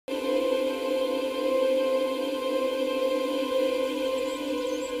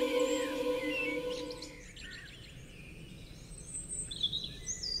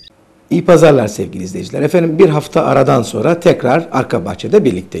İyi pazarlar sevgili izleyiciler. Efendim bir hafta aradan sonra tekrar arka bahçede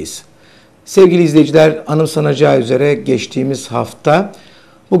birlikteyiz. Sevgili izleyiciler, anımsanacağı üzere geçtiğimiz hafta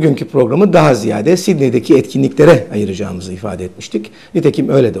bugünkü programı daha ziyade Sydney'deki etkinliklere ayıracağımızı ifade etmiştik. Nitekim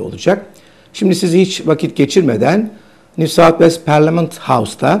öyle de olacak. Şimdi sizi hiç vakit geçirmeden New South Wales Parliament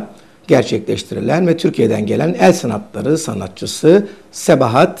House'ta gerçekleştirilen ve Türkiye'den gelen el sanatları sanatçısı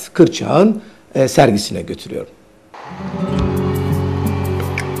Sebahat Kırçak'ın sergisine götürüyorum.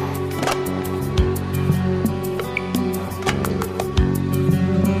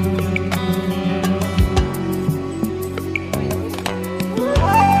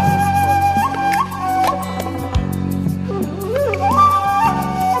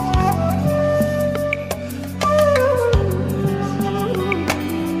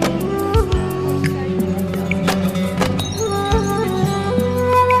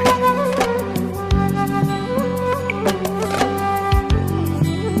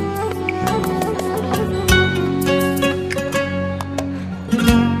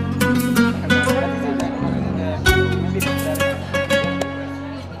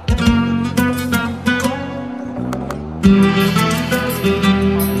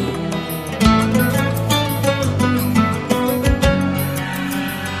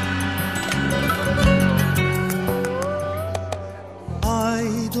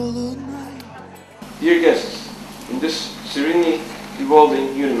 Dear guests, in this serenely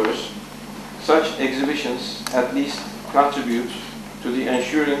evolving universe, such exhibitions at least contribute to the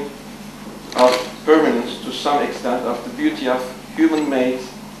ensuring of permanence to some extent of the beauty of human-made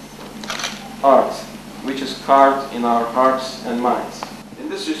art, which is carved in our hearts and minds. In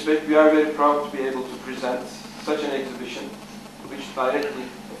this respect, we are very proud to be able to present such an exhibition which directly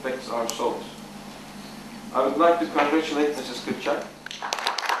affects our souls. I would like to congratulate Mrs. Kırçak.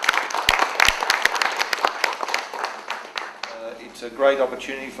 It's a great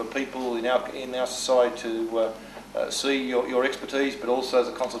opportunity for people in our society to see your expertise, but also, as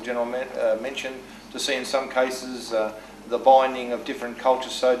the Consul General mentioned, to see in some cases the binding of different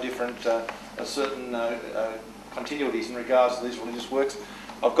cultures, so different, certain continuities in regards to these religious works.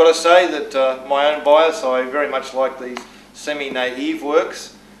 I've got to say that my own bias, I very much like these semi-naive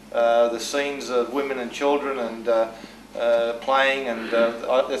works, the scenes of women and children and playing, and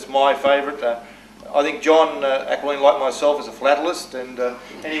that's my favourite. I think John Aquilina, like myself, is a philatelist, and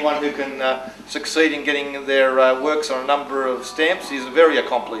anyone who can succeed in getting their works on a number of stamps is very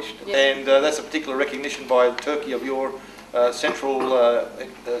accomplished. Yes. And that's a particular recognition by Turkey of your central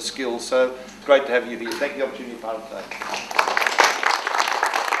skills. So great to have you here. Thank you for the opportunity to be part of today.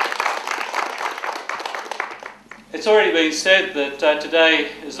 It's already been said that today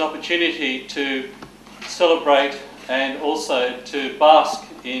is an opportunity to celebrate and also to bask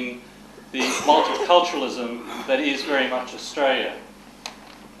in the multiculturalism that is very much Australia.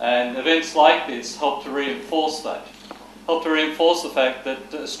 And events like this help to reinforce that. Help to reinforce the fact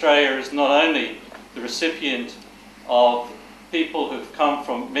that Australia is not only the recipient of people who've come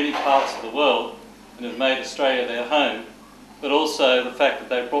from many parts of the world and have made Australia their home, but also the fact that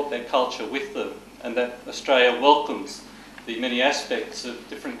they've brought their culture with them, and that Australia welcomes the many aspects of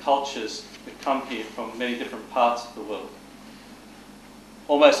different cultures that come here from many different parts of the world.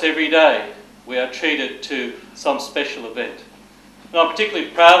 Almost every day we are treated to some special event. And I'm particularly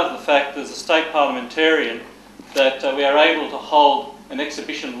proud of the fact as a state parliamentarian that we are able to hold an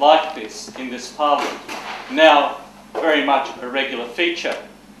exhibition like this in this parliament. Now very much a regular feature,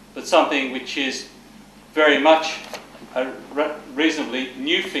 but something which is very much a reasonably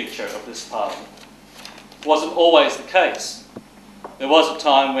new feature of this parliament. Wasn't always the case. There was a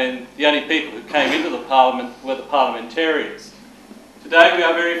time when the only people who came into the parliament were the parliamentarians. Today we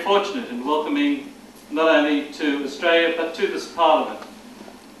are very fortunate in welcoming not only to Australia but to this parliament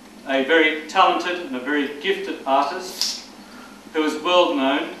a very talented and a very gifted artist who is world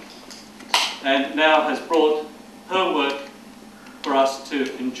known and now has brought her work for us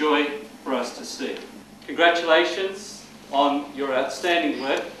to enjoy, for us to see. Congratulations on your outstanding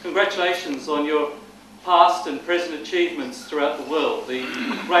work. Congratulations on your past and present achievements throughout the world, the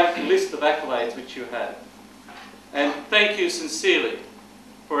great list of accolades which you have. And thank you sincerely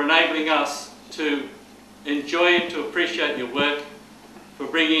for enabling us to enjoy and to appreciate your work, for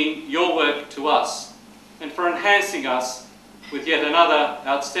bringing your work to us, and for enhancing us with yet another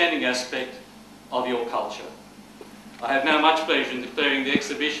outstanding aspect of your culture. I have now much pleasure in declaring the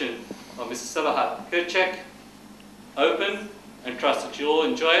exhibition of Mrs. Sebahat Kırçak open and trust that you all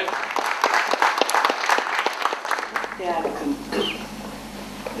enjoy it. Değerli konuklar,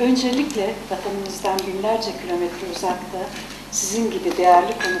 öncelikle vatanımızdan binlerce kilometre uzakta sizin gibi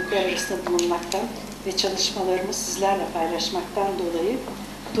değerli konuklar arasında bulunmaktan ve çalışmalarımı sizlerle paylaşmaktan dolayı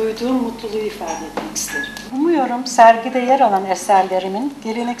duyduğum mutluluğu ifade etmek isterim. Umuyorum sergide yer alan eserlerimin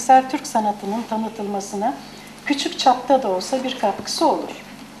geleneksel Türk sanatının tanıtılmasına küçük çapta da olsa bir katkısı olur.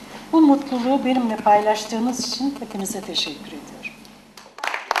 Bu mutluluğu benimle paylaştığınız için hepinize teşekkür ediyorum.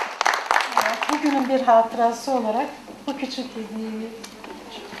 Evet, bugünün bir hatırası olarak bu küçük hediyeyi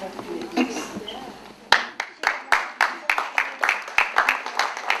takdim ediyoruz.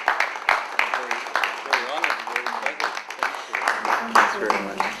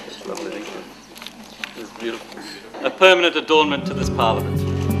 A permanent adornment to this parliament.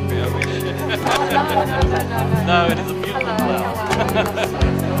 No, it is a beautiful flower.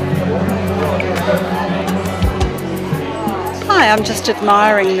 Hi, I'm just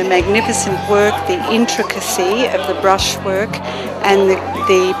admiring the magnificent work, the intricacy of the brushwork and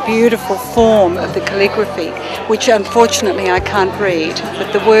the beautiful form of the calligraphy, which unfortunately I can't read,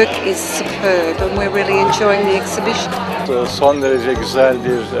 but the work is superb and we're really enjoying the exhibition. Son derece güzel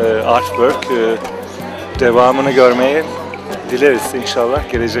bir artwork. Devamını görmeyi dileriz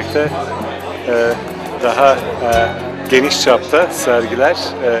inşallah. Gelecekte daha geniş çapta sergiler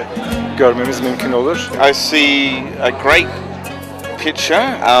görmemiz mümkün olur. I see a great picture,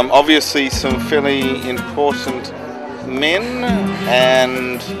 obviously some fairly important men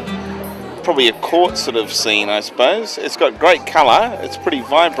and probably a court sort of scene, I suppose. It's got great colour, it's pretty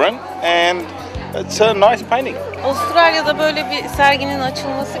vibrant and it's a nice painting. Avustralya'da böyle bir serginin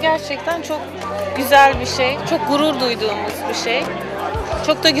açılması gerçekten çok güzel bir şey, çok gurur duyduğumuz bir şey.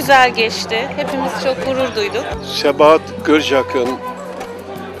 Çok da güzel geçti. Hepimiz çok gurur duyduk. Sebahat Kırçak'ın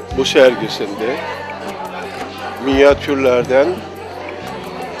bu sergisinde minyatürlerden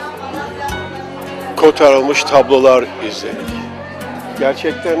kotarılmış tablolar izledik.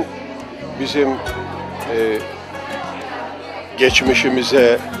 Gerçekten bizim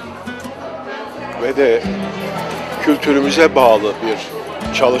geçmişimize ve de kültürümüze bağlı bir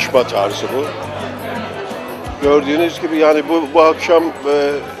çalışma tarzı bu. Gördüğünüz gibi yani bu akşam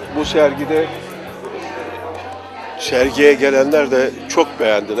bu sergide sergiye gelenler de çok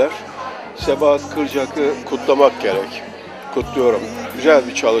beğendiler. Sebahat Kırçak'ı kutlamak gerek. Kutluyorum. Güzel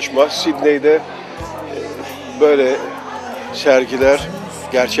bir çalışma. Sydney'de böyle sergiler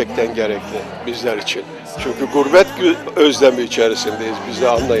gerçekten gerekli bizler için. Çünkü gurbet özlemi içerisindeyiz. Bizi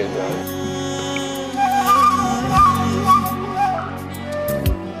anlayın yani.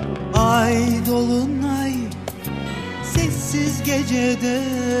 Ay dolunay sessiz gecede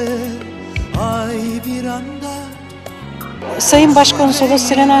ay bir anda. Sayın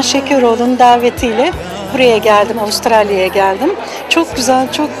Başkonsolosu Renan Şekeroğlu'nun davetiyle buraya geldim, Avustralya'ya geldim. Çok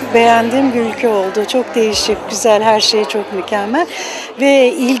güzel, çok beğendiğim bir ülke oldu. Çok değişik, güzel, her şey çok mükemmel. Ve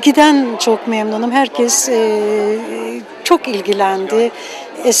ilgiden çok memnunum. Herkes çok ilgilendi.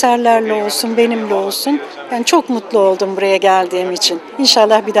 Eserlerle olsun, benimle olsun. Ben çok mutlu oldum buraya geldiğim için.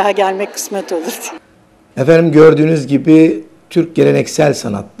 İnşallah bir daha gelmek kısmet olur. Efendim gördüğünüz gibi Türk geleneksel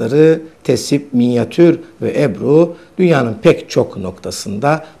sanatları, tesip, minyatür ve ebru dünyanın pek çok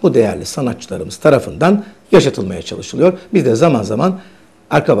noktasında bu değerli sanatçılarımız tarafından yaşatılmaya çalışılıyor. Biz de zaman zaman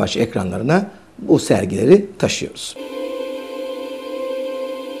arka bahçe ekranlarına bu sergileri taşıyoruz.